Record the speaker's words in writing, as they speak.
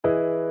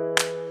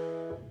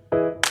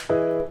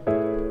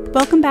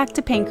Welcome back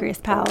to Pancreas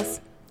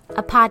Pals,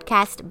 a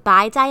podcast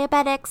by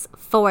diabetics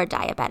for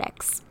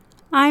diabetics.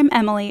 I'm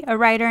Emily, a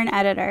writer and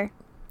editor.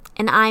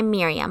 And I'm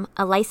Miriam,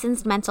 a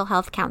licensed mental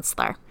health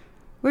counselor.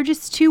 We're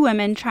just two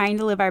women trying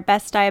to live our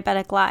best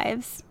diabetic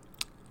lives.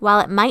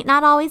 While it might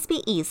not always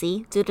be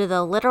easy due to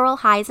the literal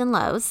highs and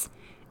lows,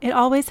 it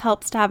always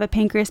helps to have a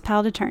Pancreas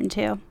Pal to turn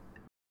to.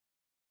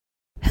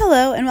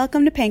 Hello and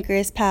welcome to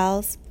Pancreas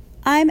Pals.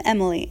 I'm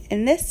Emily.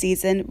 In this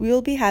season, we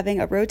will be having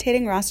a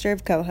rotating roster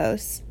of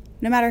co-hosts.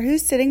 No matter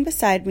who's sitting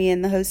beside me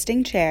in the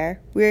hosting chair,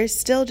 we're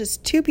still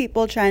just two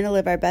people trying to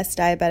live our best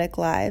diabetic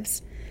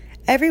lives.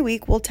 Every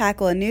week, we'll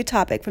tackle a new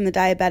topic from the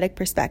diabetic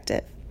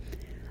perspective.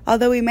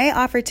 Although we may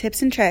offer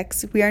tips and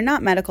tricks, we are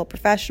not medical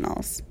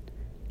professionals.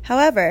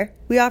 However,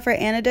 we offer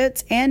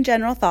anecdotes and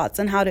general thoughts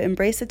on how to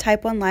embrace a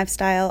type 1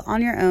 lifestyle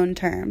on your own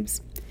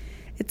terms.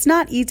 It's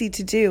not easy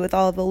to do with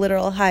all of the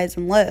literal highs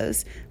and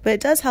lows, but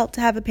it does help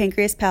to have a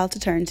Pancreas Pal to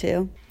turn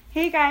to.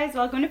 Hey guys,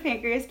 welcome to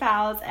Pancreas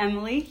Pals.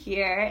 Emily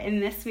here,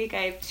 and this week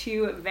I have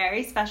two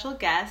very special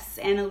guests,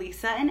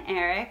 Annalisa and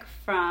Eric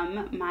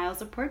from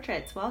Miles of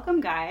Portraits.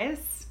 Welcome,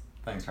 guys.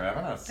 Thanks for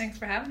having us. Thanks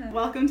for having us.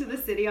 Welcome to the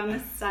city on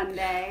this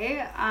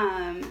Sunday.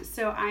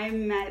 So I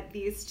met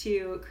these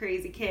two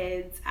crazy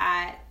kids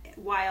at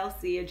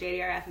YLC, a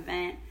JDRF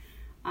event.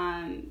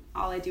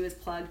 All I do is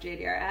plug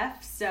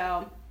JDRF,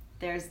 so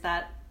there's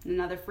that,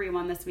 another free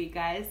one this week,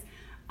 guys.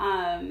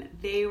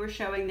 They were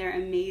showing their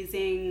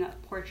amazing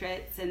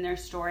portraits and their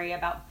story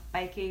about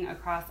biking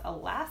across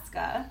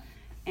Alaska.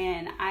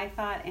 And I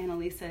thought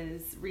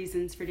Annalisa's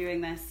reasons for doing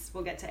this,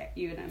 we'll get to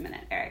you in a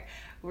minute, Eric,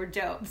 were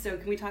dope. So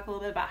can we talk a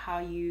little bit about how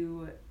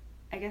you,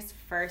 I guess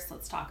first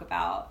let's talk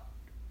about,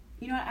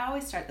 you know what, I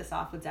always start this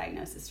off with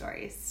diagnosis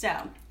stories. So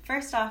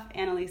first off,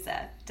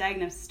 Annalisa,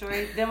 diagnosis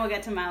story, then we'll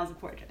get to Miles of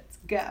Portraits.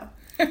 Go.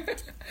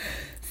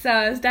 So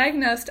I was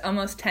diagnosed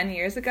almost 10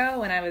 years ago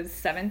when I was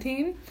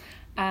 17.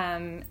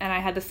 And I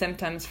had the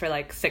symptoms for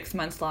like 6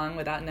 months long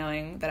without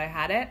knowing that I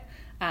had it.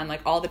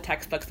 Like all the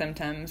textbook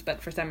symptoms,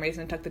 but for some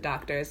reason it took the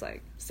doctors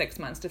like 6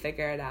 months to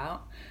figure it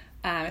out.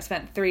 I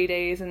spent 3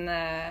 days in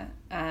the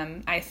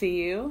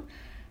ICU,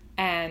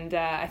 and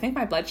I think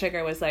my blood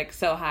sugar was like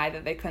so high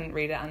that they couldn't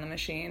read it on the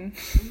machine.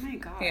 Oh my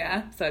God.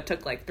 Yeah, so it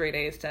took like 3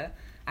 days to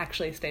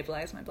actually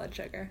stabilize my blood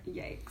sugar.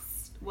 Yikes.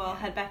 Well,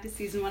 head back to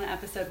season 1,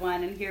 episode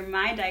 1, and hear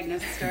my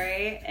diagnosis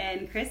story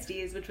and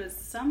Christy's, which was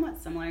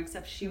somewhat similar,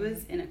 except she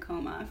was in a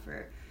coma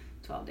for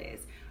 12 days.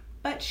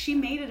 But she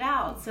made it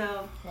out,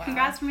 so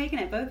Congrats for making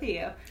it, both of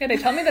you. Yeah, they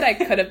told me that I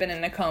could have been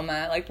in a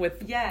coma, like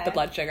with the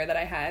blood sugar that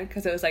I had,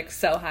 because it was like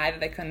so high that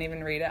they couldn't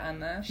even read it on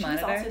the monitor. She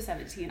was also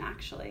 17,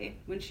 actually,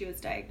 when she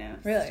was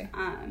diagnosed. Really?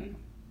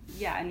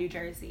 Yeah, in New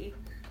Jersey.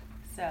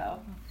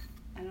 So,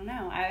 I don't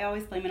know. I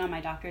always blame it on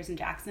my doctors in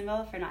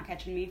Jacksonville for not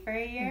catching me for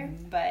a year,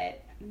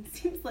 but it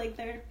seems like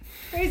they're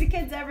crazy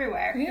kids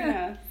everywhere. Yeah. Who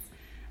knows?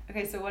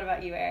 Okay, so what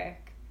about you,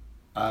 Eric?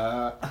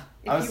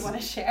 If you want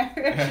to share,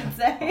 I should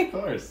say. Of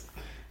course.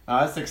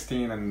 I was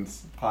 16 and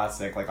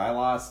classic. Like, I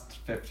lost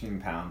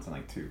 15 pounds in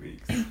like 2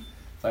 weeks. So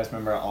I just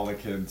remember all the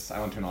kids, I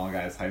went to an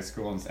all-guys high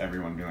school, and just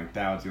everyone being like,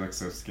 Dad, you look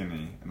so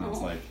skinny. And I was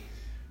like,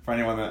 for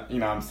anyone that, you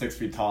know, I'm 6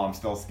 feet tall, I'm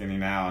still skinny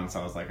now. And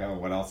so I was like, oh,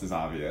 what else is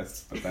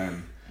obvious? But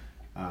then,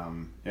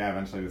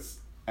 eventually just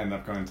ended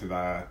up going to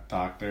the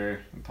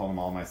doctor and told him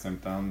all my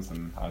symptoms,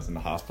 and I was in the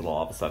hospital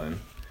all of a sudden.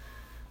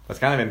 What's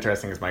kind of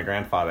interesting is my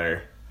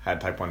grandfather had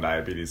type 1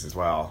 diabetes as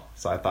well.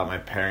 So I thought my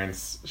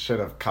parents should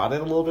have caught it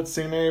a little bit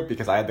sooner,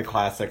 because I had the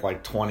classic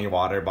like 20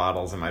 water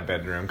bottles in my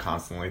bedroom,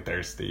 constantly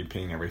thirsty,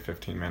 peeing every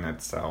 15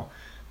 minutes. So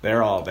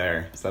they're all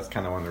there. So that's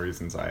kind of one of the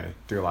reasons I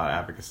do a lot of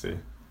advocacy.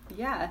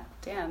 Yeah,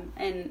 damn.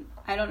 And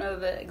I don't know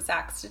the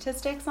exact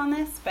statistics on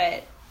this,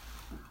 but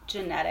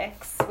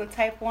genetics with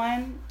type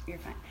 1, you're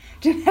fine.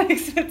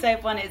 Genetics with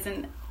type 1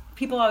 isn't,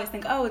 people always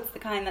think, oh, it's the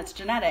kind that's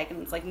genetic.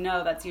 And it's like,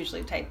 no, that's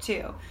usually type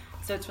 2.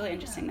 So it's really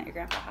interesting that your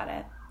grandpa had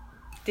it.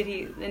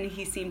 And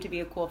he seemed to be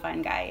a cool,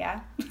 fine guy,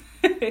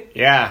 yeah?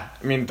 Yeah,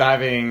 I mean,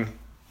 diving,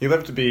 he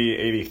lived to be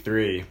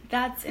 83.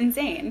 That's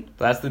insane.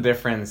 But that's the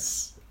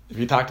difference. If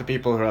you talk to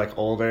people who are like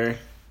older,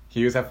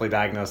 he was definitely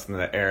diagnosed in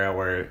the era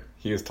where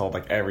he was told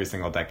like every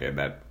single decade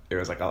that it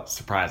was like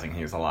surprising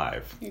he was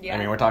alive. Yeah. I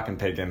mean, we're talking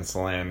pig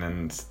insulin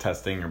and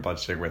testing your blood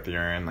sugar with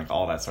urine, like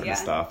all that sort of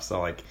stuff. So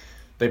like,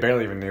 they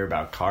barely even knew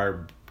about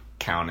carb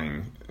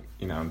counting,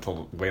 you know,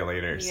 until way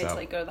later. You had to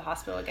like go to the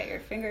hospital to get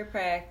your finger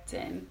pricked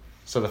and...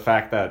 So the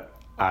fact that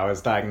I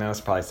was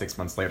diagnosed probably 6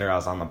 months later, I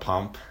was on the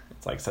pump.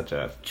 It's like such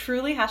a...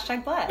 Truly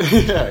 #blessed.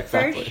 Yeah,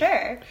 exactly. For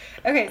sure.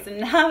 Okay, so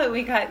now that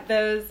we got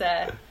those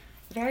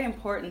very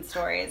important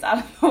stories out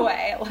of the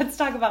way, let's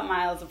talk about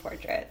Miles of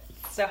Portraits.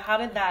 So how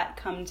did that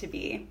come to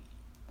be?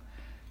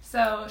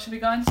 So should we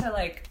go into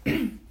like...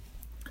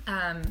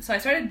 So I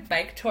started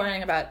bike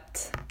touring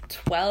about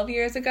 12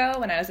 years ago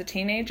when I was a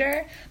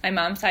teenager. My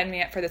mom signed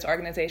me up for this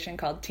organization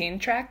called Teen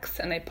Treks,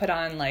 and they put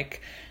on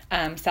like...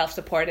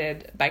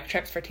 self-supported bike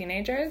trips for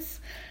teenagers.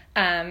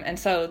 And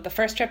so the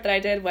first trip that I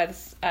did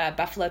was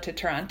Buffalo to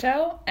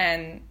Toronto,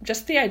 and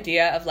just the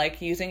idea of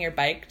like using your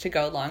bike to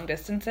go long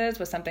distances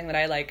was something that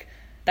I like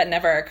that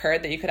never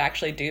occurred that you could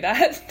actually do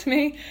that to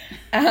me.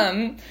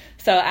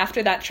 So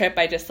after that trip,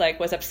 I just like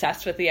was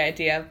obsessed with the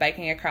idea of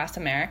biking across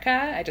America.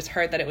 I just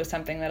heard that it was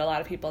something that a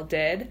lot of people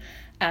did.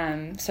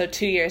 So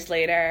 2 years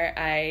later,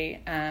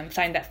 I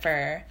signed up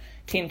for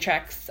Team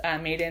Trek's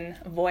maiden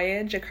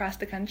voyage across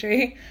the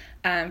country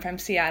from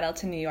Seattle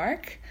to New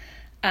York.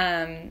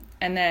 And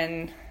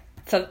then,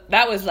 so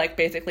that was like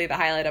basically the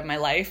highlight of my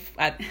life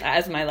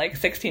as my like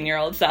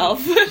 16-year-old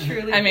self.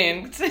 Truly. I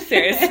mean,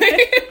 seriously.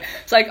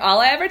 It's like all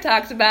I ever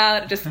talked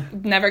about, just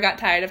never got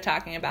tired of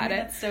talking about it.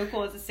 That's so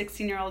cool as a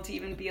 16-year-old to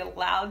even be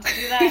allowed to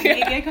do that.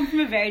 Maybe I come from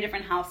a very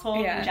different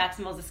household, and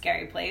Jacksonville's a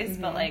scary place,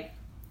 but like,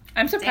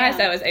 I'm surprised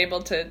I was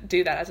able to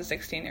do that as a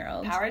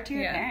 16-year-old. Power to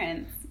your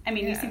parents. I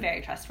mean, you seem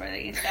very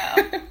trustworthy,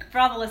 so for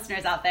all the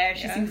listeners out there,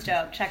 she seems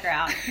dope. Check her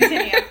out.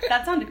 Continue.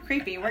 That sounded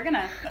creepy. I'll work on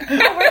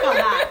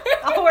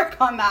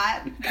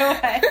that. Go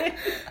ahead.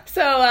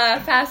 So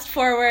fast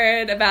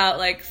forward about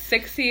like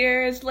 6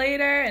 years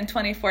later in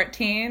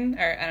 2014,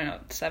 or I don't know,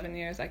 7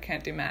 years, I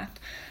can't do math.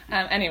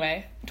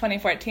 Anyway,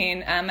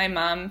 2014, my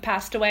mom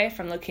passed away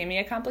from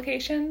leukemia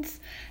complications,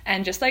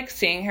 and just like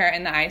seeing her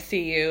in the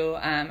ICU,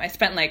 I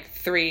spent like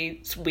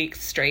 3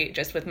 weeks straight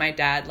just with my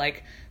dad,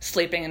 like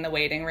sleeping in the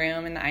waiting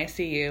room in the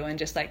ICU, and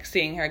just like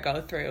seeing her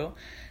go through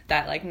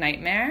that like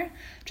nightmare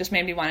just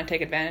made me want to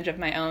take advantage of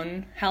my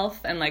own health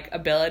and like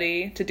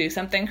ability to do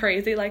something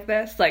crazy like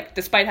this. Like,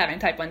 despite having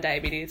type 1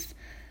 diabetes,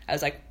 I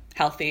was like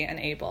healthy and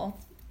able.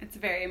 It's a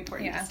very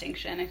important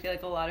distinction. I feel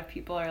like a lot of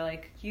people are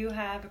like, you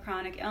have a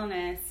chronic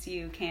illness,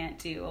 you can't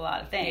do a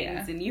lot of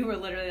things. And you were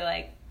literally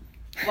like,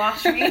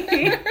 watch me.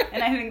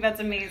 And I think that's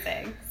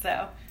amazing.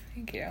 So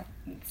thank you.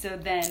 So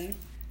then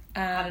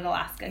how did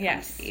Alaska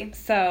come to be?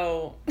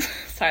 So,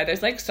 sorry,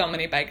 there's like so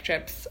many bike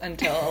trips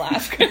until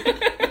Alaska.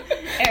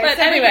 But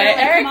anyway,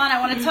 Eric, come on,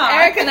 I want to talk.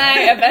 Eric and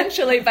I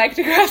eventually biked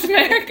across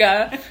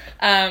America.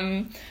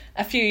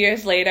 A few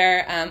years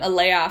later, a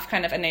layoff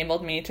kind of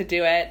enabled me to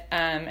do it,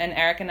 and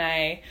Eric and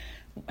I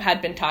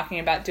had been talking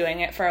about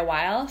doing it for a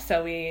while,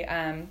 so we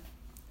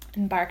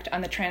embarked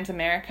on the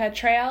Transamerica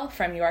Trail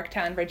from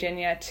Yorktown,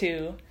 Virginia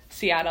to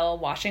Seattle,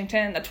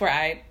 Washington. That's where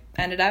I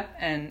ended up,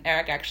 and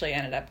Eric actually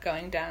ended up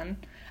going down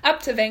up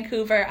to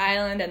Vancouver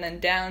Island and then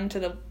down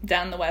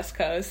the West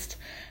Coast.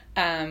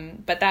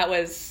 But that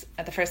was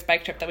the first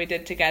bike trip that we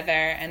did together,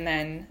 and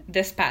then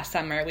this past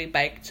summer we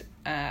biked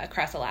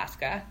across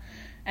Alaska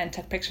and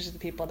took pictures of the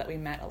people that we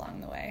met along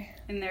the way.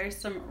 And there's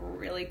some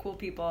really cool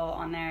people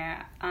on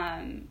there.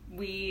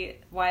 We,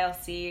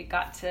 YLC,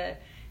 got to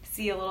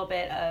see a little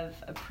bit of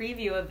a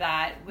preview of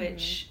that,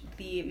 which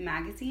the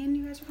magazine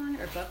you guys were calling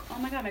it, or book? Oh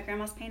my god, my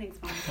grandma's painting's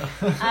falling.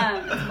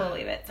 Let's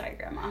believe it. Sorry,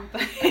 Grandma.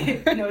 But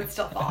no, it's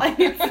still falling.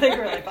 It's like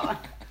really falling.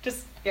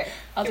 Just here.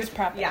 I'll just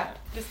prop it up. Yeah,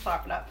 just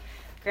prop it up.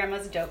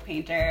 Grandma's a dope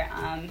painter.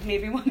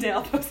 Maybe one day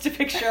I'll post a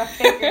picture of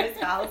Pancreas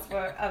Pals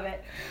of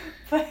it.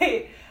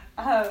 But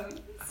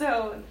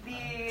so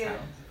the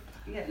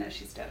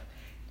she's dope.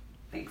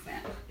 Thanks,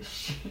 man.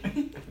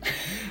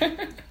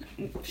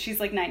 She's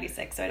like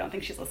 96, so I don't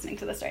think she's listening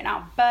to this right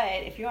now.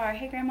 But if you are,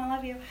 hey Grandma,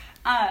 love you.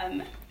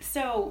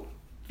 So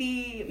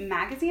the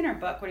magazine or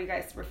book, what are you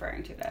guys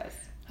referring to those?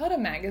 I had a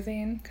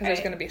magazine because there's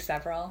going to be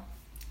several.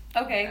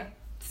 Okay, Yeah.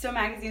 So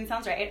magazine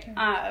sounds right.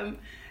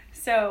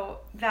 So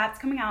that's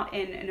coming out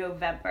in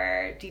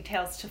November.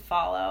 Details to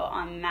follow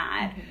on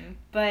that. Mm-hmm.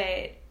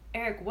 But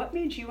Eric, what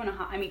made you want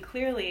to? I mean,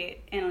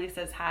 clearly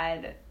Annalisa's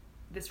had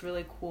this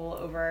really cool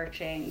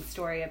overarching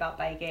story about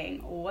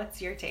biking.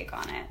 What's your take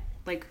on it?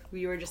 Like,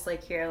 you were just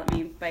like, here, let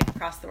me bike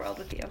across the world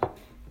with you.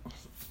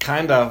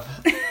 Kind of.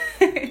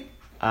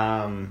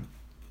 No,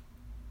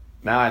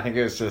 I think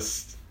it was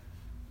just,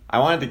 I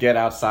wanted to get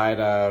outside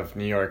of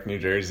New York, New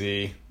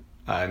Jersey,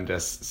 and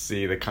just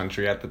see the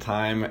country at the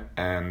time.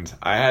 And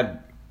I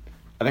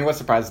think what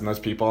surprised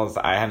most people is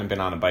I hadn't been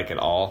on a bike at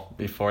all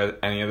before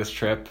any of this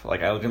trip.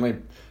 Like, I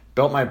legitimately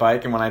built my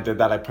bike, and when I did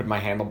that, I put my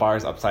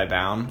handlebars upside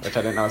down, which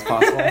I didn't know was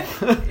possible.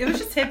 It was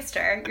just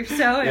hipster. You're so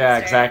hipster. Yeah,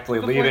 exactly.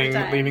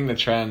 Leading the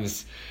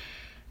trends.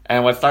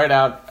 And what started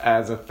out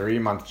as a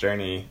 3-month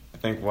journey, I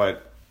think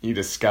what you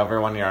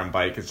discover when you're on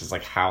bike is just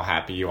like how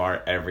happy you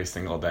are every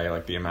single day,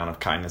 like the amount of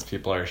kindness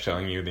people are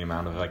showing you, the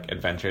amount of like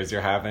adventures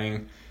you're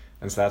having.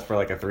 And so that's where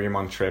like a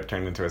 3-month trip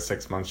turned into a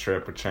 6-month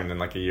trip, which turned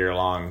into like a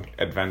year-long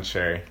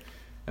adventure.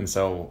 And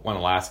so when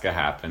Alaska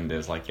happened, it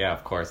was like, yeah,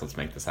 of course, let's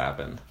make this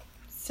happen.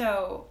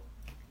 So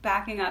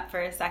backing up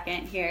for a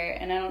second here,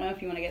 and I don't know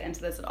if you want to get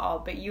into this at all,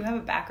 but you have a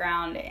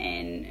background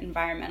in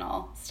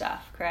environmental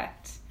stuff,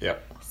 correct?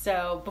 Yep.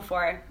 So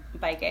before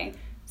biking.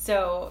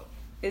 So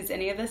is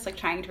any of this like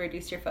trying to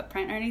reduce your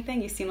footprint or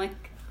anything? You seem like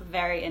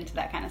very into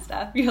that kind of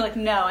stuff. You're like,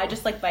 no, I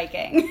just like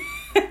biking.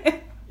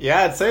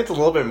 Yeah, I'd say it's a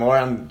little bit more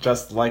on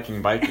just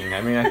liking biking.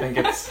 I mean, I think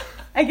it's...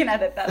 I can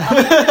edit that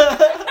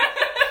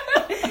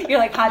out. You're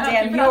like, hot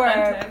damn,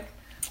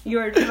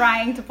 you're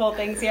trying to pull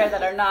things here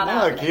that are not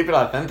No, keep it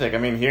authentic. I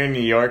mean, here in New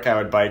York, I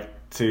would bike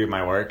to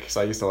my work, so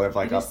I used to live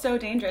like It's so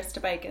dangerous to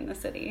bike in the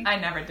city. I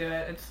never do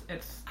it.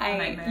 It's a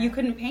nightmare. You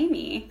couldn't pay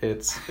me.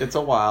 It's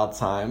a wild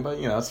time, but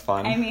you know, it's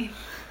fun. I mean,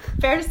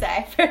 fair to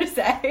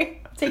say.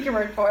 take your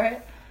word for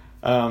it.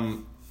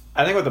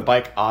 I think what the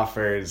bike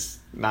offers,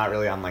 not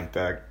really on like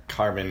the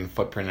carbon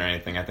footprint or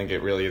anything, I think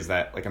it really is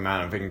that like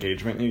amount of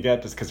engagement you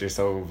get just because you're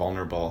so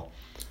vulnerable.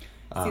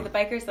 See, the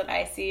bikers that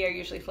I see are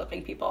usually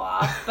flipping people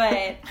off,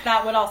 but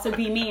that would also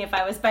be me if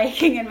I was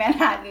biking in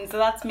Manhattan. So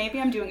that's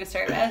maybe I'm doing a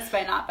service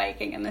by not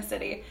biking in the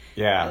city.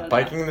 Yeah,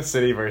 biking in the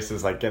city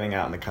versus like getting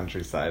out in the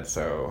countryside,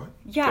 so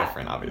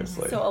different,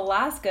 obviously. So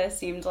Alaska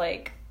seemed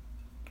like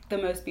the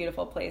most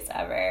beautiful place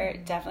ever.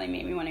 Definitely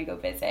made me want to go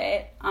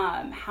visit.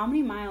 How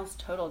many miles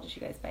total did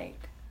you guys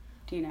bike?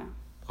 Do you know?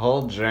 The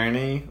whole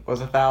journey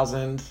was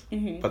 1,000,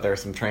 but there were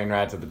some train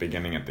rides at the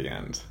beginning at the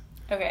end.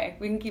 Okay,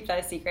 we can keep that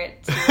a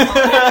secret to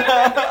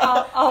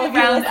all of you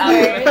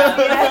listeners.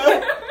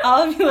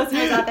 All of you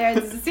listeners out there,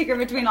 it's a secret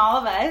between all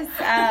of us.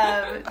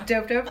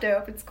 Dope.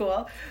 It's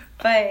cool.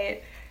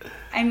 But,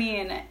 I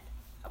mean,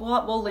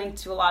 we'll link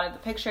to a lot of the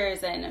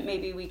pictures, and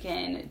maybe we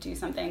can do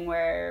something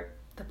where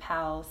the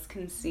pals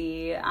can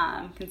see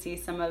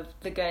some of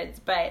the goods.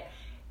 But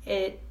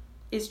it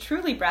is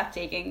truly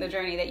breathtaking, the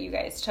journey that you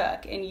guys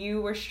took, and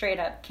you were straight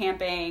up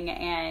camping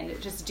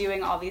and just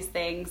doing all these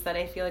things that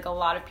I feel like a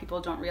lot of people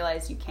don't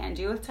realize you can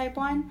do with type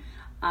 1.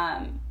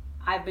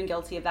 I've been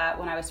guilty of that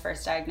when I was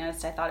first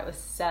diagnosed. I thought it was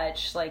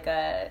such like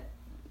a,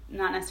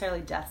 not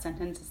necessarily death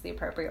sentence is the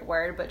appropriate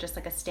word, but just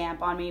like a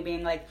stamp on me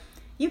being like,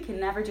 you can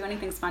never do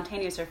anything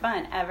spontaneous or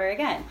fun ever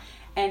again.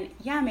 And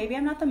yeah, maybe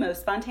I'm not the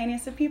most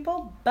spontaneous of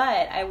people,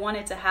 but I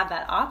wanted to have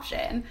that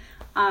option.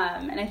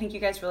 And I think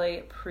you guys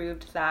really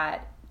proved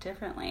that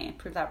differently,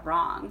 proved that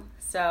wrong.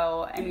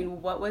 So, I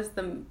mean,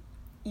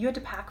 you had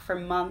to pack for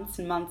months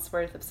and months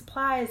worth of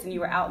supplies, and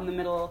you were out in the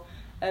middle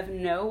of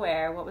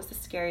nowhere. What was the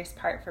scariest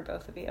part for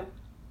both of you?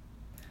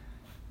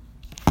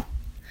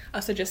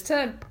 Also, just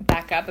to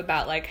back up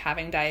about like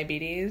having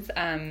diabetes,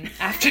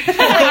 after just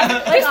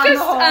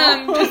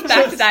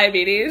back to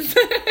diabetes,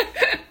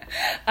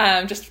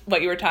 just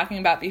what you were talking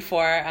about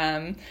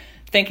before,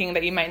 thinking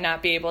that you might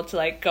not be able to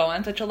like go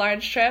on such a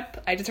large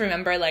trip. I just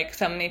remember like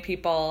so many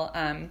people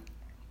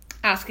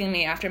asking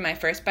me after my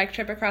first bike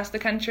trip across the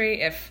country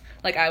if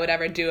like I would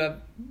ever do a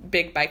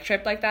big bike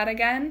trip like that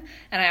again,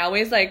 and I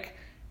always like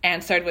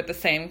answered with the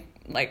same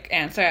like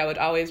answer. I would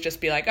always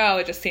just be like, oh,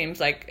 it just seems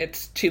like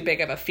it's too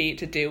big of a feat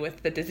to do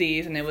with the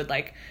disease, and it would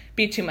like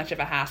be too much of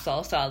a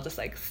hassle, so I'll just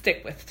like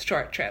stick with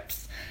short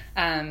trips.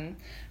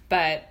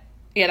 But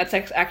yeah, that's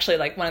actually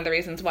like one of the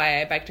reasons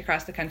why I biked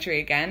across the country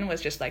again,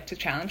 was just like to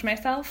challenge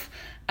myself.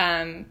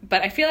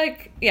 But I feel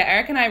like, yeah,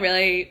 Eric and I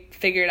really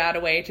figured out a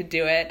way to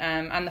do it.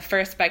 On the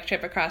first bike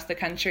trip across the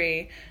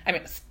country, on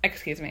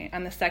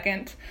the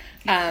second.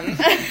 To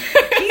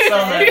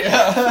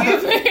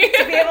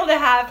be able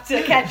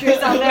to catch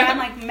yourself there, I'm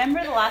like,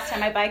 remember the last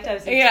time I biked? I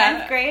was in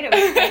 10th grade. It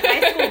was my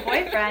high school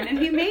boyfriend, and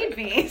he made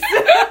me.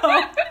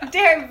 So,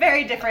 they're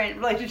very different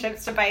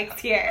relationships to bikes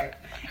here.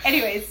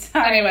 Anyways,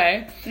 sorry.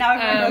 Anyway. Now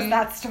everyone knows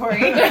that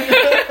story.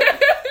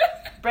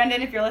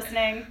 Brendan, if you're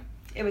listening,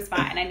 it was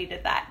fine. I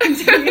needed that.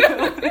 Continue.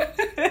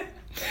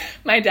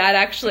 My dad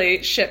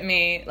actually shipped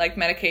me like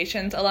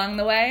medications along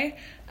the way,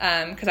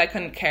 because I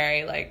couldn't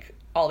carry like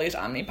all these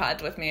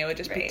Omnipods with me. It would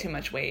just be too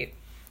much weight.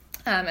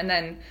 And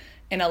then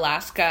in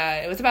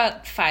Alaska, it was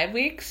about 5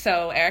 weeks.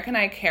 So Eric and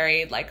I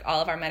carried like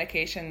all of our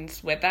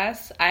medications with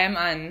us. I am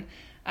on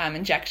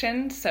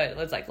injections, so it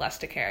was like less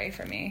to carry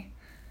for me.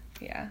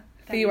 Yeah.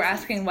 But you were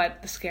asking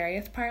what the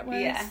scariest part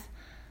was? Yeah.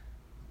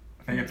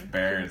 I think it's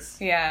bears.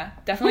 Yeah,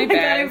 definitely God,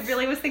 bears. I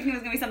really was thinking it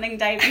was going to be something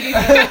diabetes.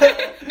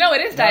 No,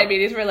 it is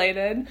diabetes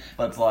related.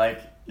 But it's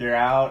like, you're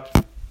out,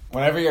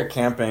 whenever you're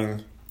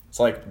camping, it's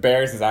like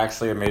bears is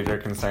actually a major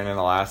concern in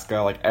Alaska.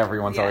 Like,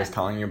 everyone's always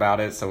telling you about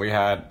it. So we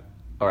had,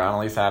 or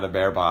Annalise had a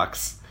bear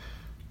box.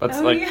 But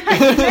I wanted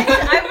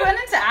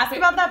to ask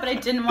about that, but I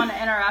didn't want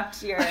to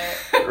interrupt your...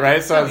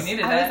 Right? So I was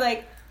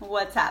like,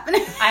 what's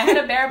happening? I had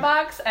a bear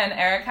box, and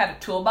Eric had a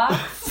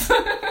toolbox.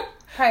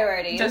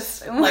 Priorities.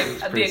 Just like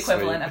the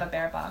equivalent sweet of a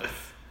bear box.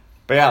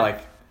 But yeah,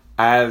 like,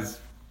 as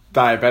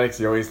diabetics,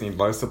 you always need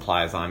low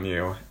supplies on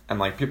you. And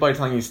like, people are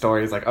telling you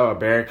stories like, oh, a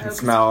bear can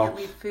smell...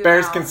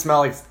 Bears can smell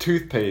like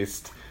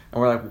toothpaste.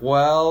 And we're like,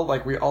 well,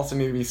 like, we also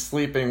need to be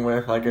sleeping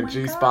with like a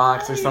juice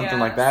box or something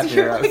like that So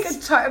near you're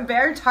us. like a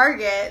bear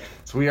target.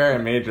 So we are a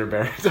major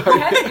bear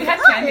target. We had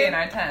candy in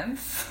our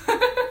tents.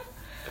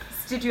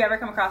 Did you ever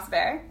come across a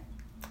bear?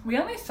 We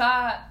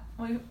saw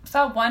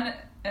one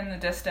in the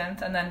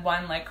distance, and then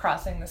one like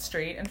crossing the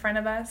street in front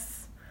of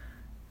us.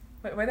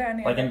 Were there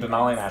any? Like in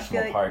Denali I National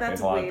feel like Park, that's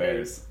there's a lot of way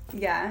bears.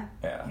 Yeah.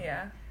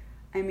 Yeah.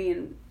 I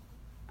mean,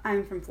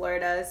 I'm from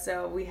Florida,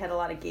 so we had a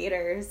lot of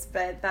gators,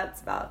 but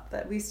that's about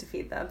that. We used to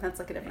feed them. That's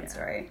like a different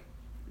story.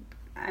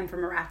 I'm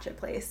from a ratchet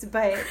place,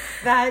 but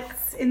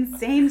that's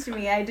insane to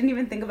me. I didn't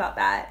even think about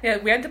that. Yeah,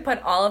 we had to put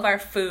all of our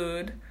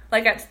food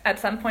like at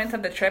some points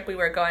of the trip, we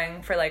were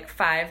going for like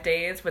 5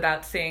 days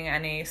without seeing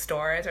any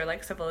stores or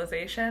like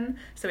civilization.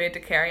 So we had to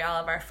carry all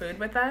of our food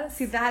with us.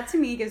 See, that to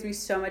me gives me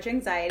so much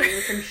anxiety,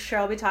 which I'm sure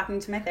I'll be talking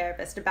to my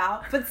therapist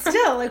about. But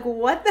still, like,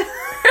 what the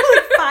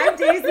like 5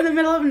 days in the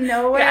middle of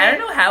nowhere? Yeah, I don't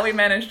know how we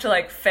managed to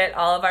like fit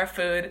all of our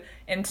food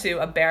into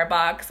a bear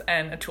box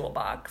and a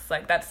toolbox.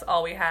 Like, that's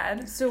all we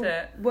had. So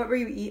what were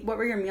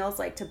your meals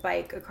like to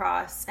bike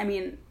across? I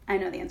mean, I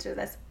know the answer to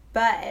this,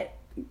 but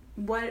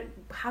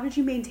how did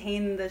you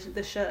maintain the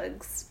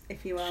shugs,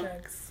 if you will?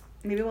 Shugs.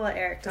 Maybe we'll let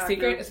Eric talk. The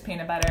secret is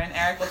peanut butter, and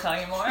Eric will tell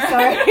you more.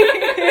 Sorry.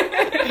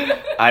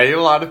 I eat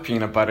a lot of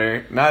peanut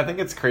butter. No, I think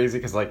it's crazy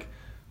because, like,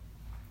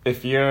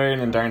 if you're an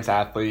endurance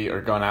athlete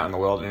or going out in the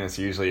wilderness,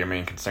 usually your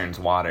main concern is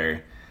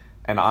water.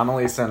 And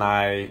Annalisa and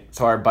I,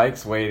 so our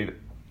bikes weighed,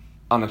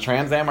 on the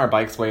Trans Am, our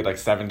bikes weighed like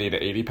 70 to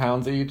 80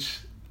 pounds each.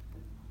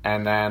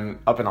 And then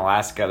up in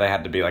Alaska, they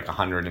had to be like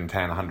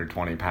 110,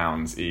 120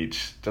 pounds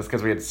each, just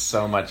because we had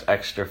so much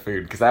extra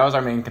food. Because that was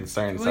our main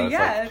concern. Well, so it's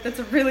yeah, like, that's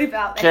a really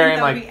valid. I carrying, think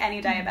that would like, be any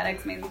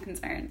diabetic's main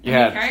concern.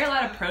 Yeah. We carry a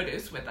lot of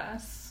produce with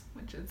us,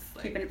 which is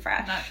like Keeping it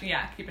fresh.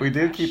 Keeping we it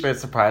do fresh. keep it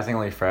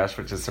surprisingly fresh,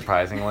 which is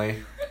surprisingly.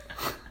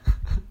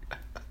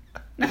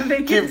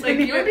 Thank Keep- you. Like,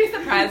 you would be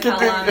surprised how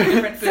long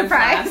different foods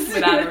Surprised. last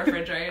without a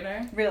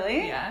refrigerator.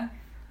 Really? Yeah.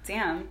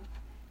 Damn.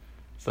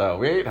 So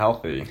we ate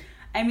healthy.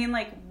 I mean,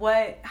 like,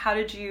 what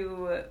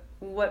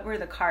were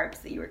the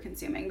carbs that you were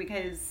consuming?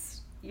 Because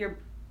you're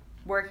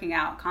working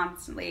out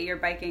constantly. You're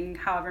biking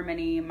however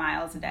many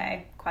miles a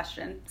day.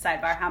 Question,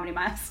 sidebar, how many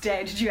miles a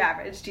day did you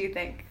average, do you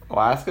think?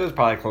 Alaska is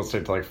probably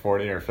closer to like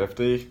 40 or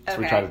 50. So we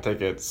Okay. tried to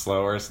take it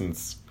slower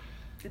since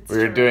It's we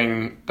were true.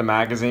 doing the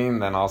magazine.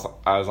 Then also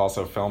I was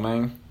also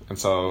filming. And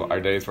so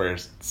our days were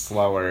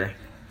slower.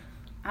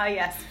 Oh,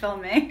 yes,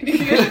 filming. You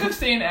should have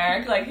seen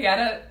Eric. Like, he had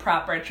a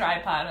proper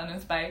tripod on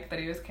his bike that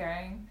he was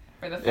carrying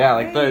for the film. Yeah,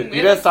 like Hey.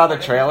 you just saw the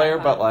Really trailer,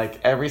 tripod. but like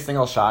every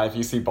single shot, if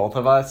you see both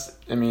of us,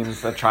 it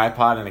means the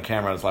tripod and the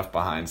camera is left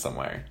behind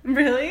somewhere.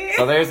 Really?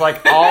 So there's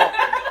like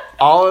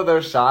all of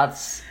those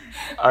shots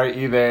are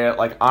either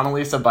like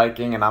Annalisa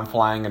biking and I'm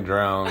flying a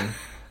drone,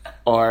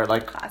 or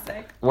like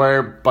Classic.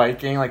 we're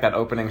biking, like that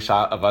opening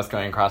shot of us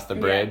going across the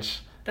bridge.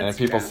 And that's if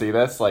people true. see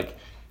this, like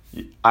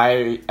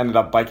I ended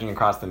up biking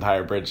across the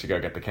entire bridge to go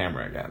get the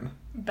camera again.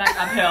 Back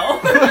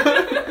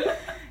uphill.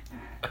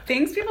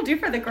 Things people do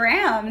for the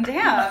gram.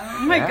 Damn.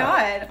 Oh my Yeah.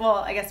 God. Well,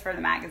 I guess for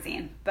the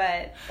magazine,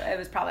 but it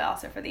was probably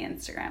also for the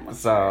Instagram. Let's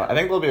So I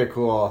think there'll be a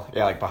cool,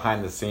 like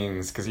behind the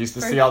scenes, because you used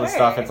to For see all the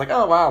stuff. sure. It's like,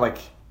 oh wow, like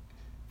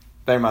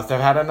they must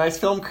have had a nice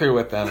film crew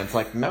with them. It's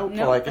like, nope.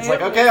 Nope, Like it's they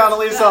like, have okay,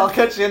 Annalisa, stuff. I'll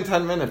catch you in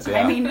 10 minutes.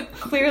 Yeah. I mean,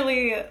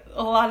 clearly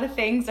a lot of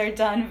things are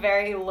done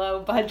very low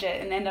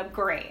budget and end up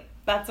great.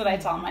 That's what I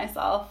tell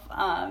myself.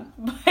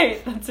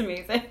 But that's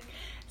amazing.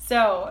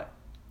 So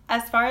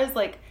as far as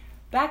like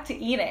back to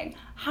eating,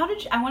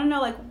 I want to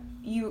know, like,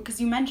 because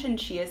you mentioned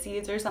chia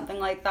seeds or something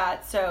like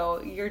that.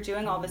 So you're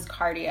doing all this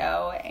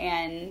cardio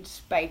and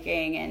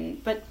biking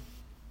but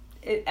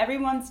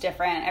everyone's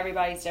different.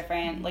 Everybody's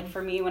different. Like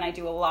for me, when I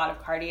do a lot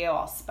of cardio,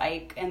 I'll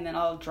spike and then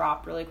I'll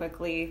drop really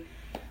quickly.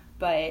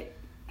 But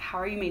how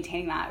are you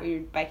maintaining that when you're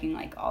biking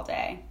like all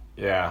day?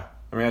 Yeah.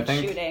 I mean, I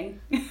think Shooting.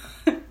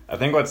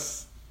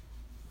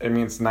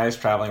 it's nice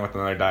traveling with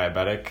another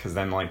diabetic, because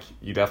then like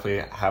you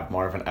definitely have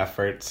more of an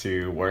effort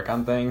to work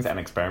on things and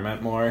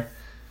experiment more.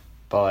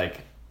 But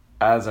like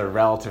as a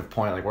relative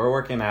point, like we're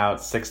working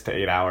out 6 to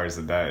 8 hours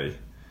a day.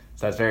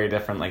 So that's very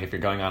different, like if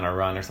you're going on a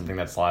run or something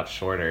that's a lot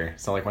shorter.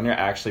 So like when you're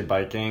actually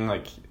biking,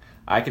 like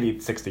I could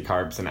eat 60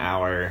 carbs an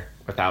hour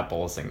without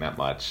bolusing that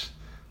much.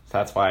 So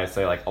that's why I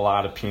say like a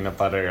lot of peanut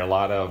butter, a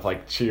lot of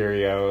like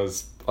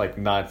Cheerios, like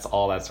nuts,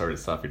 all that sort of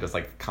stuff. You're just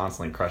like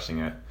constantly crushing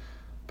it.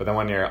 But then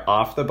when you're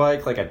off the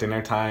bike, like at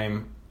dinner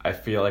time, I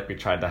feel like we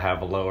tried to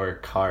have lower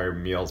carb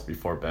meals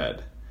before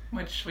bed.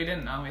 Which we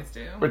didn't always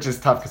do. Which is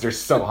tough because you're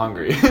so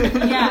hungry.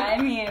 Yeah,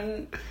 I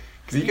mean,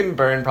 Because you can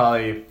burn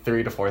probably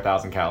 3,000 to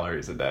 4,000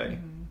 calories a day.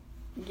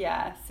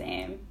 yeah,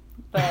 same.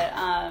 But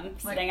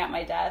sitting at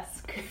my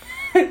desk,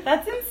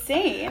 that's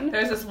insane.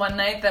 There was this one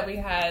night that we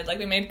had, like,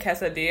 we made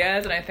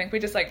quesadillas, and I think we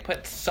just, like,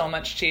 put so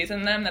much cheese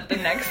in them that the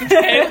next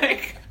day,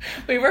 like,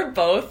 we were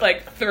both,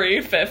 like,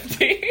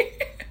 350.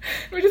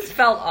 We just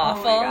felt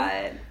awful. Oh my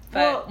God.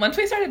 But once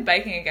we started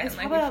biking again, It's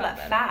like, we probably all felt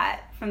that better.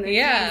 fat from the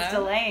Yeah, cheese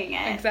delaying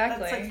it.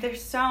 exactly. That's like,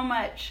 there's so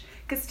much.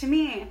 Because to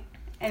me,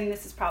 and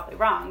this is probably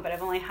wrong, but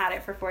I've only had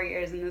it for 4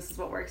 years, and this is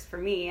what works for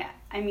me.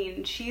 I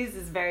mean, cheese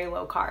is very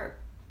low carb.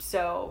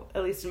 So,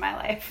 at least in my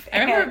life. I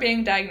remember And-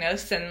 being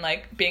diagnosed and,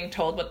 like, being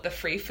told what the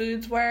free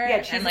foods were.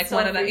 Yeah, cheese and, like, is still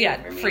one of them, free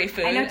food for me. free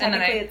food. I know and then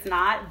technically it's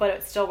not, but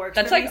it still works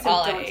That's, for me, like, so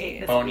all I don't eat. take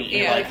this Only week.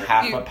 eat Yeah, like like,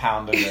 half you- a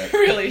pound of it.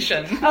 really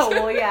shouldn't. Oh,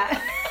 well,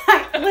 yeah.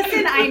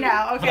 Listen, I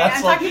know. Okay, That's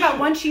I'm like- talking about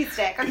one cheese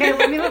stick. Okay,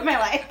 let me live my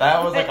life.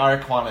 That was like our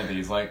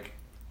quantities. Like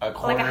a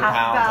quarter like a half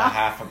pound to pound.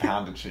 half a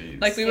pound of cheese.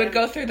 Like we would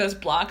go through those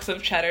blocks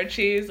of cheddar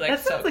cheese. Like, That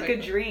sounds so like a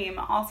quickly. dream.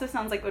 Also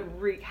sounds like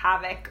would wreak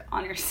havoc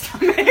on your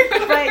stomach.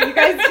 But you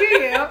guys do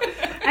you.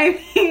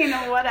 I mean,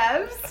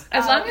 whatevs.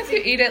 As long as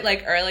you eat it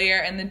like earlier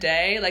in the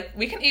day, like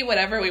we can eat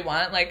whatever we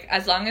want. Like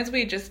as long as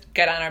we just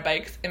get on our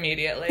bikes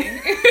immediately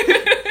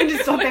and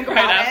just don't think right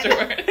about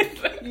it.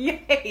 afterwards.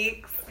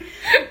 Yikes.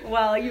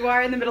 Well, you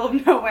are in the middle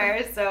of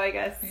nowhere, so I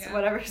guess Yeah.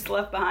 whatever's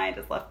left behind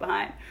is left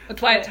behind.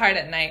 That's why it's hard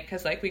at night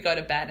because like we go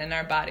to bed and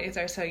our bodies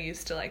are so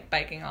used to like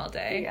biking all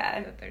day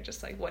Yeah. that they're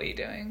just like, what are you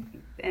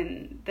doing?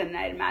 And then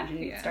I'd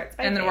imagine you'd start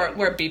spiking. And then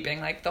we're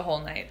beeping like the whole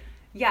night.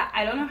 Yeah,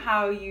 I don't know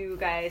how you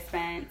guys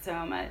spent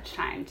so much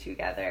time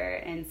together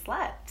and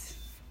slept.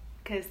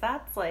 Because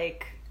that's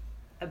like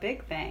a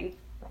big thing.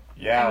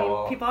 yeah, I mean,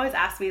 well, people always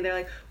ask me, they're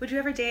like, would you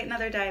ever date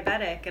another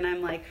diabetic? And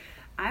I'm like,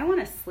 I want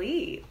to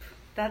sleep.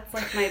 That's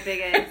like my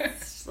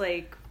biggest,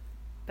 like,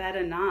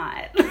 better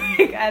not.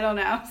 Like, I don't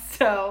know.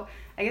 So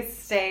I guess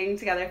staying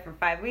together for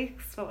 5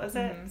 weeks, what was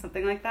it?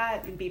 Something like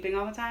that, and beeping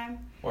all the time.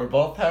 we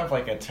both have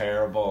like a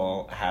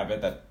terrible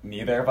habit that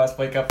neither of us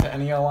wake up to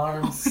any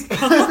alarms.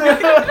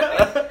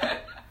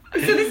 So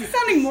this is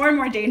sounding more and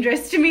more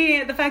dangerous to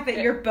me. The fact that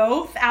you're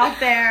both out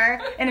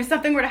there, and if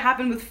something were to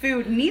happen with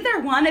food, neither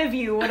one of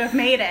you would have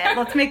made it.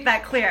 Let's make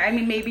that clear. I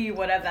mean, maybe you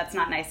would have. That's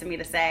not nice of me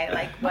to say.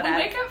 Like, We whatever.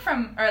 wake up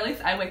from, or at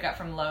least I wake up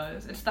from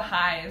lows. It's the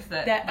highs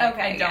that like,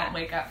 I don't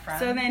wake up from.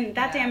 So then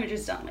that Yeah. damage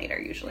is done later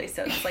usually.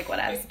 So it's like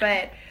whatevs.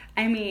 But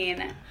I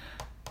mean,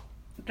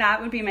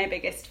 that would be my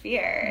biggest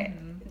fear.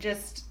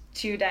 Just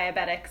two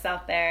diabetics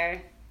out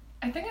there.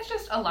 I think it's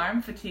just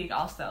alarm fatigue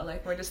also.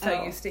 Like we're just so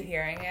Oh. used to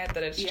hearing it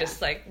that it's Yeah.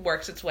 just like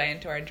works its way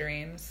into our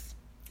dreams.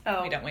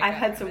 Oh, We don't wake I've up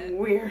had from some it.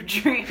 weird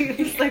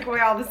dreams, like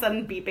where all of a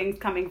sudden beeping's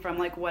coming from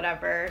like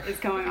whatever is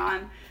going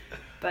on.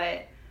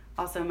 But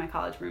also my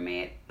college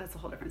roommate, that's a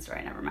whole different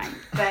story, never mind.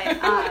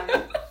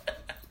 But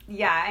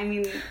yeah, I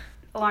mean,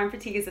 alarm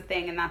fatigue is a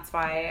thing, and that's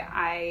why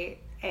I,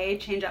 A,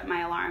 change up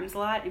my alarms a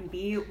lot, and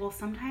B, well,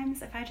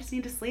 sometimes if I just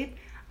need to sleep,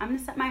 I'm going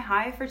to set my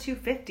high for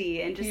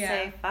 250 and just Yeah.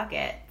 say, fuck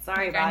it.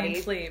 Sorry, Like, I body.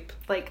 need sleep.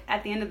 Like,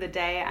 at the end of the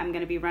day, I'm going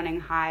to be running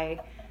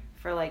high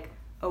for like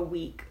a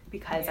week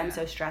because I'm Yeah.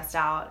 so stressed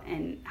out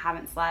and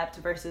haven't slept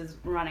versus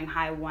running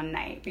high one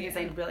night because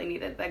I Yeah. really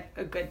needed like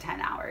a good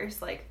 10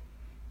 hours. Like,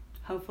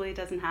 hopefully it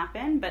doesn't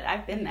happen, but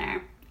I've been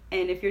there.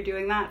 And if you're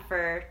doing that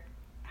for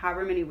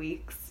however many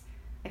weeks,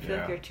 I feel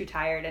like Yeah. you're too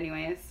tired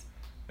anyways.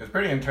 It's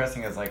pretty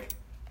interesting is like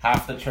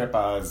half the trip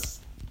I was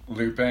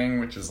looping,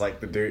 which is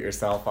like the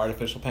do-it-yourself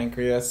artificial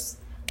pancreas.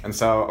 And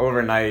so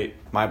overnight,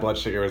 my blood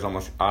sugar was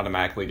almost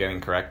automatically getting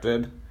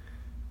corrected.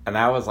 And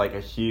that was like a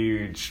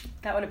huge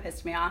That would have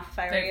pissed me off if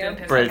I were That you. did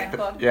piss break. Okay,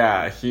 cool.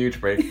 Yeah, a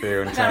huge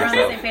breakthrough in Glad terms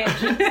we're on of... the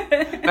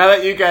same page. Now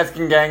that you guys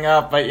can gang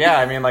up, but yeah,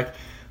 I mean, like,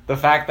 the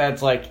fact that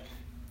it's like,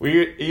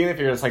 even if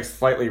you're just like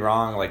slightly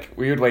wrong, like,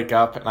 we would wake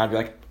up and I'd be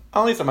like,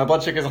 oh, Lisa, my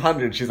blood sugar's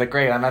 100. She's like,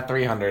 great, I'm at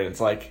 300.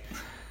 It's like...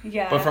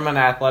 Yeah. But from an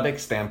athletic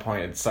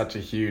standpoint, it's such a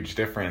huge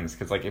difference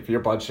because, like, if your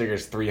blood sugar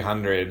is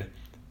 300,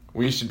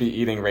 we should be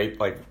eating right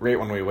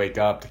when we wake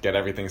up to get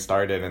everything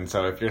started. And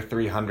so if you're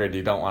 300,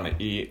 you don't want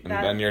to eat, and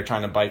then you're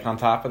trying to bike on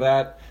top of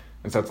that.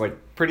 And so it's like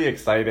pretty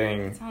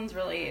exciting Sounds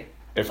really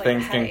if like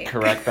things a can headache.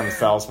 correct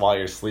themselves while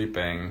you're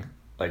sleeping.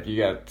 Like, you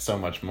get so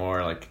much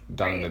more like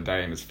done in the Right.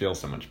 day and just feel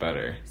so much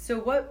better. So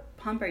what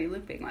pump are you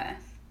looping with?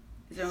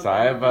 Is there So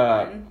I have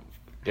one?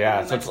 yeah.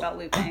 I don't know So much it's, about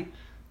looping.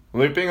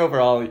 looping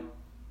overall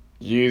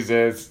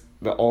uses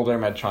the older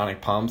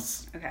Medtronic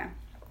pumps. Okay.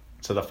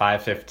 So the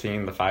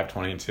 515, the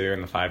 522,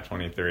 and the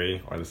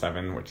 523, or the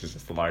 7, which is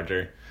just the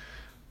larger.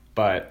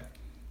 But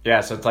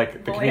yeah, so it's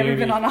like the Well, we haven't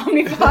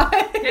community. been on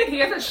Omnipod. He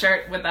has a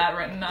shirt with that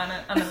written on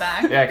it on the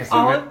back. Yeah, because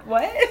All of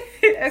what?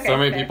 Okay. so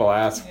many fair. people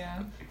ask.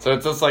 Yeah. So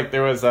it's just like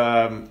there was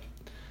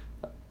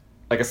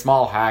like a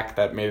small hack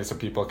that made it so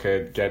people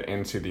could get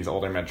into these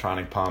older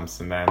Medtronic pumps,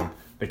 and then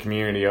the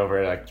community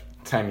over like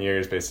 10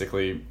 years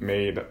basically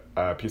made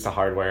a piece of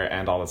hardware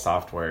and all the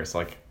software. So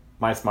like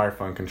my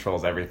smartphone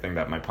controls everything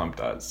that my pump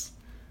does.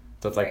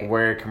 So it's like Right.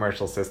 where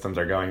commercial systems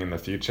are going in the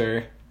future,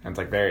 and it's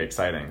like very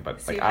exciting.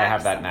 But So like you I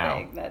have that now.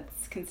 something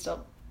That's can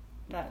still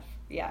that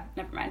yeah.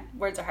 Never mind.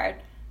 Words are hard.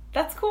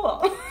 That's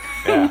cool.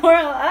 Yeah.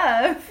 Moral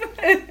of.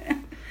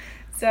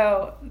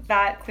 So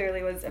that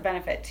clearly was a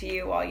benefit to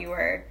you while you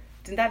were.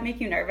 Didn't that make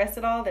you nervous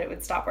at all that it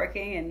would stop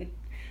working? And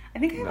I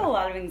think I have a No.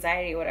 lot of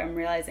anxiety. What I'm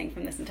realizing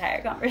from this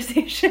entire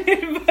conversation.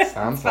 But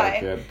Sounds it's like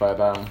fine. it, but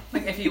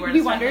Like if you were to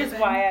He start wonders looping.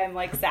 why I'm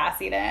like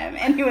sassy to him.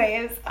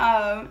 Anyways,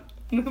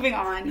 moving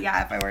on.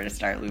 Yeah, if I were to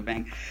start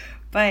looping.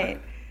 But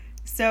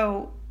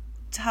so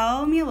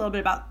tell me a little bit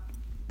about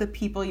the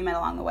people you met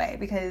along the way,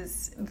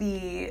 because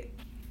the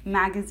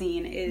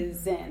magazine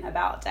isn't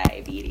about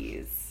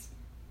diabetes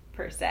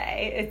per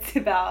se. It's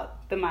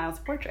about the Miles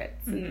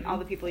portraits and all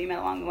the people you met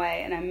along the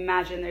way. And I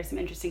imagine there's some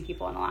interesting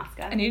people in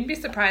Alaska. And you'd be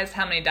surprised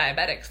how many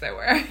diabetics there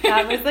were.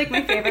 That was like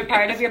my favorite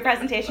part of your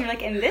presentation. You're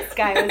like, and this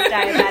guy was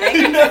diabetic,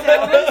 and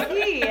so was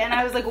he. And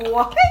I was like,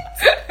 what?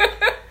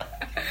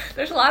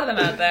 There's a lot of them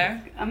out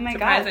there. Oh my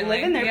God,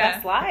 living their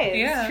best lives.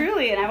 Yeah.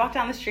 Truly. And I walked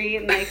down the street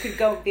and I could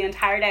go the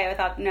entire day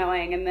without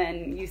knowing. And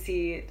then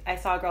I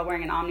saw a girl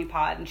wearing an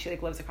Omnipod and she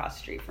like lives across the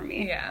street from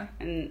me. Yeah.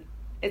 And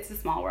it's a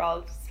small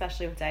world,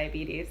 especially with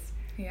diabetes.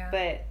 Yeah.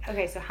 But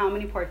okay, so how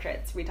many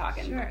portraits are we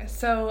talking? Sure.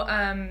 So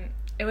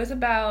it was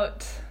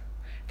about,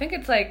 I think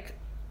it's like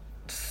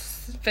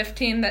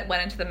 15 that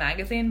went into the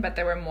magazine, but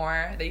there were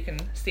more that you can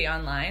see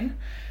online.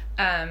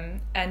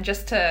 And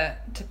just to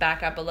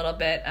back up a little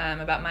bit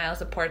about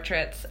Miles of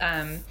Portraits,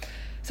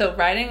 so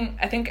riding,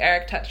 I think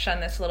Eric touched on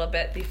this a little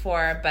bit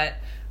before, but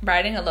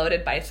riding a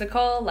loaded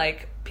bicycle,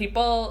 like,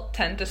 people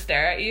tend to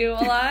stare at you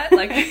a lot.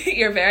 Like,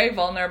 you're very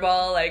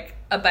vulnerable. Like,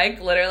 a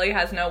bike literally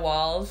has no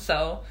walls,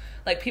 so,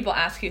 like, people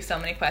ask you so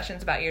many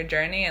questions about your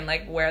journey and,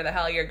 like, where the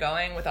hell you're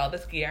going with all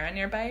this gear on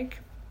your bike.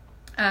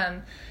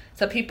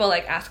 So people,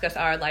 like, ask us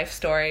our life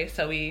story,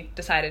 so we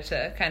decided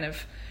to kind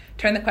of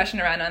turn the question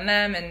around on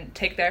them and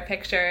take their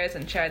pictures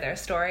and share their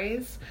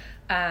stories.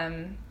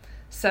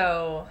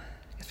 So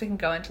I guess we can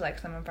go into, like,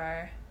 some of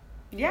our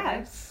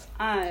favorites.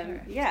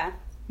 Sure. Yeah.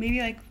 Maybe,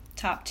 like,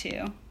 top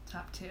 2.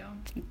 Top 2.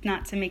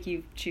 Not to make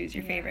you choose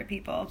your favorite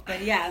people,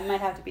 but yeah, it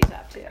might have to be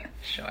top 2.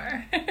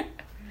 Sure.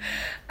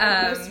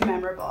 Most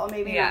memorable,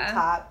 maybe not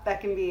top. That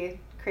can be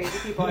crazy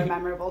people are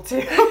memorable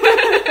too.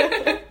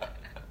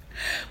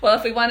 Well,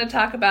 if we want to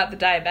talk about the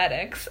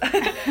diabetics,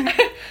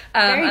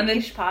 very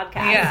niche podcast.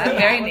 Yeah, so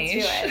very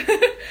niche.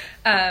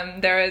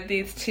 There are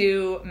these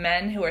 2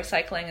 men who are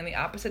cycling in the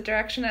opposite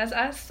direction as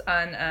us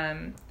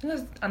on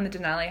the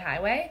Denali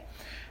Highway,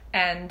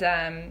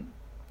 and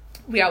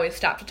we always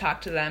stop to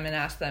talk to them and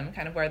ask them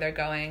kind of where they're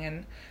going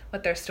and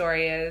what their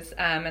story is.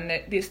 And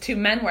these 2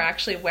 men were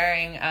actually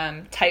wearing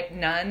Type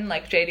None,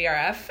 like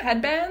JDRF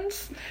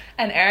headbands.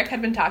 And Eric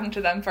had been talking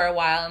to them for a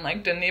while and,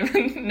 like, didn't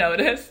even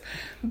notice.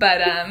 But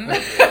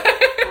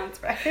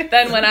That's right.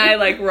 Then when I,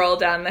 like, rolled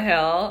down the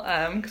hill,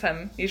 because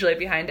I'm usually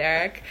behind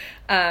Eric,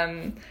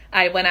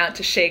 I went out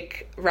to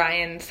shake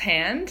Ryan's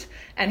hand.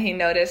 And he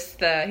noticed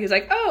he was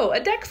like, oh,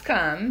 a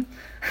Dexcom.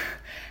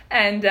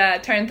 And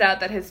turns out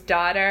that his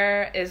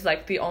daughter is,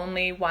 like, the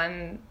only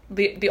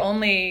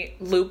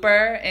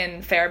looper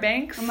in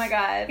Fairbanks. Oh my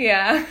God.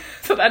 Yeah.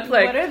 So that's,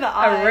 like, what are the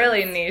odds? A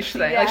really niche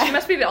thing. Yeah. Like, she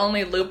must be the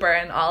only looper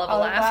in all of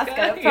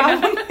Alaska.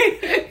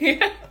 Probably.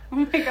 Yeah.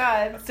 Oh my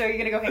God. So are you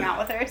going to go hang out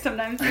with her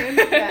sometime soon?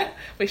 Yeah.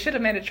 We should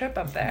have made a trip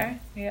up there.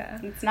 Yeah.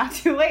 It's not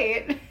too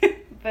late.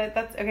 But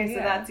that's, okay, so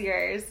Yeah. that's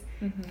yours.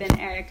 Mm-hmm. Then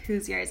Eric,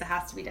 who's yours? It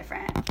has to be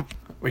different.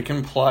 We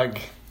can plug.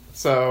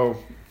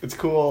 So it's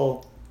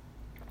cool,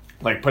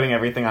 like, putting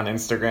everything on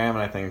Instagram, and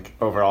I think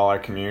overall our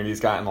community's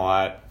gotten a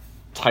lot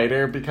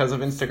tighter because of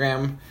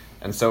Instagram.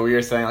 And so we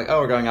were saying, like, oh,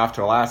 we're going off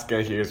to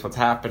Alaska, here's what's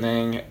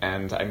happening.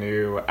 And I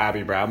knew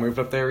Abby Brow moved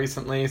up there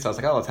recently, so I was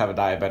like, oh, let's have a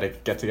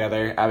diabetic get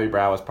together. Abby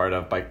Brow was part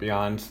of Bike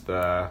Beyond,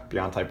 the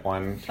Beyond Type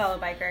 1 Fellow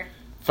biker,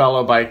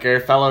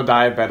 fellow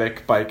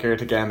diabetic biker,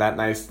 to get in that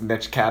nice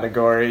niche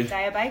category.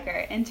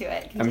 Diabiker, into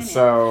it. Continue. And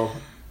so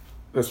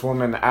this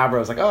woman, Abra,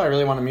 was like, oh, I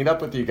really want to meet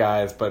up with you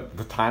guys, but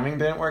the timing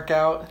didn't work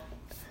out.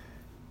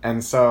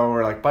 And so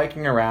we're, like,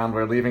 biking around,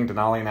 we're leaving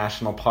Denali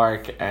National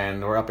Park,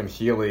 and we're up in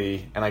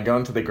Healy, and I go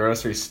into the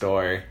grocery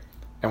store,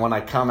 and when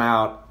I come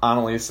out,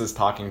 Annalisa's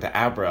talking to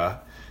Abra,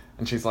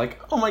 and she's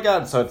like, oh my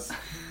God, so it's...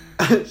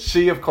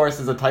 She, of course,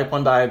 is a type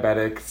 1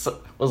 diabetic,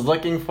 so was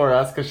looking for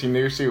us because she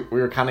knew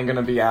we were kind of going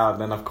to be out,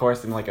 and then, of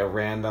course, in, like, a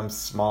random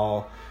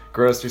small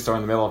grocery store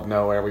in the middle of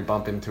nowhere, we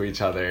bump into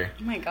each other.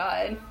 Oh my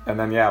God. And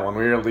then, yeah, when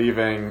we were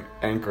leaving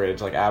Anchorage,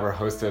 like, Abra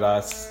hosted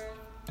us,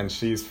 and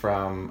she's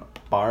from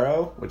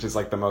Barrow, which is,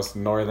 like, the most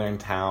northern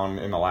town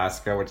in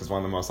Alaska, which is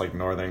one of the most, like,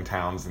 northern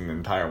towns in the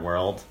entire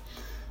world.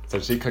 So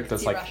she cooked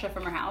us, See like... Russia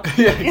from her house.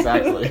 Yeah,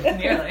 exactly.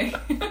 Nearly.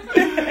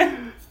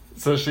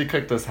 So she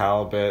cooked us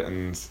halibut,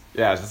 and,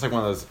 yeah, it's just, like,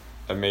 one of those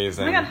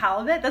amazing... Oh my God,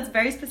 halibut? That's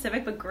very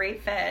specific, but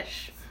great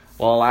fish.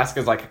 Well,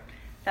 Alaska's, like,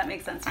 That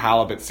makes sense.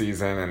 halibut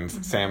season and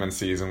salmon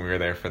season. We were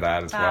there for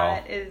that as well.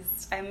 That is...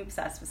 I'm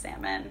obsessed with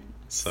salmon.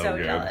 So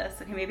good.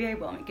 Jealous. Okay, maybe I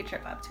will make a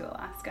trip up to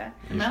Alaska.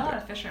 I met a lot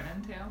of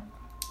fishermen, too.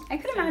 I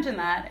could imagine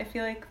that. I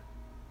feel like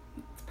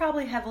it's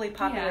probably heavily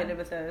populated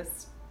with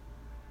those.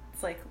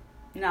 It's like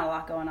not a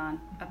lot going on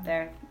up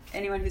there.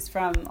 Anyone who's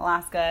from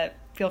Alaska,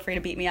 feel free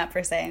to beat me up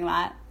for saying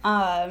that.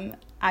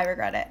 I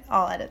regret it.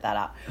 I'll edit that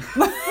out.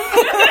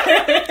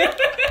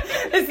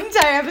 This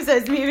entire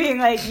episode is me being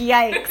like,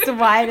 yikes,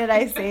 why did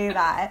I say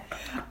that?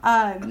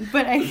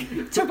 But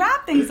to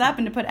wrap things up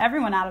and to put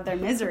everyone out of their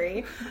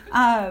misery,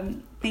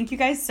 thank you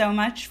guys so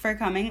much for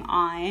coming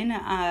on.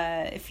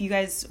 If you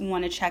guys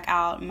want to check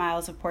out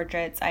Miles of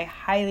Portraits, I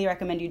highly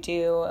recommend you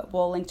do.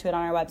 We'll link to it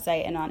on our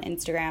website and on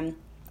Instagram.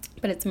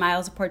 But it's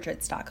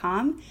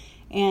milesofportraits.com.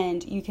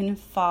 And you can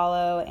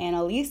follow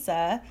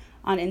Annalisa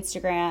on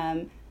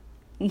Instagram.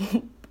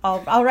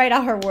 I'll write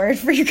out her word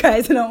for you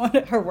guys. I don't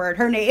want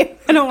her name.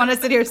 I don't want to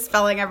sit here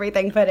spelling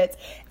everything, but it's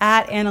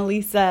at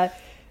Annalisa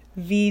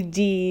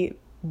VD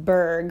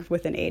Berg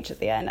with an H at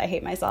the end. I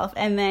hate myself.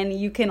 And then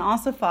you can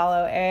also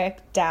follow Eric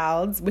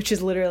Dowds, which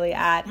is literally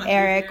at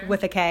Eric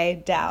with a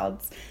K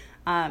Dowds.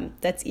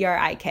 That's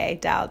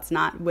ERIK, Dow. It's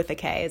not with a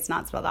K. It's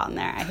not spelled out in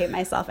there. I hate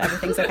myself.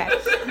 Everything's okay.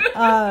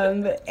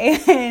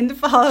 And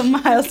follow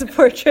Miles of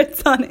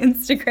Portraits on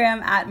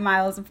Instagram at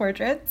Miles of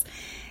Portraits.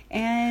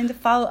 And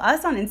follow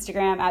us on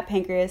Instagram at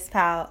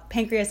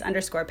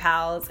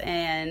pancreas_pals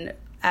and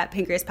at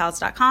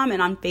pancreaspals.com,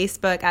 and on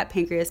Facebook at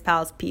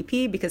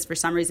pancreaspalspp, because for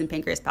some reason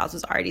Pancreas Pals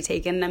was already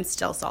taken and I'm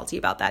still salty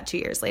about that 2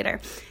 years later.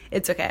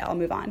 It's okay. I'll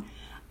move on.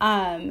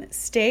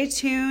 Stay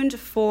tuned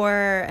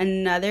for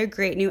another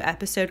great new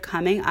episode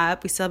coming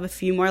up. We still have a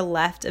few more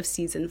left of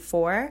season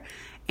 4,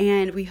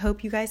 and we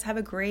hope you guys have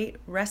a great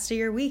rest of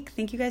your week.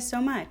 Thank you guys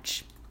so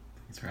much.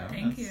 Thanks for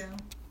having us. Thank you.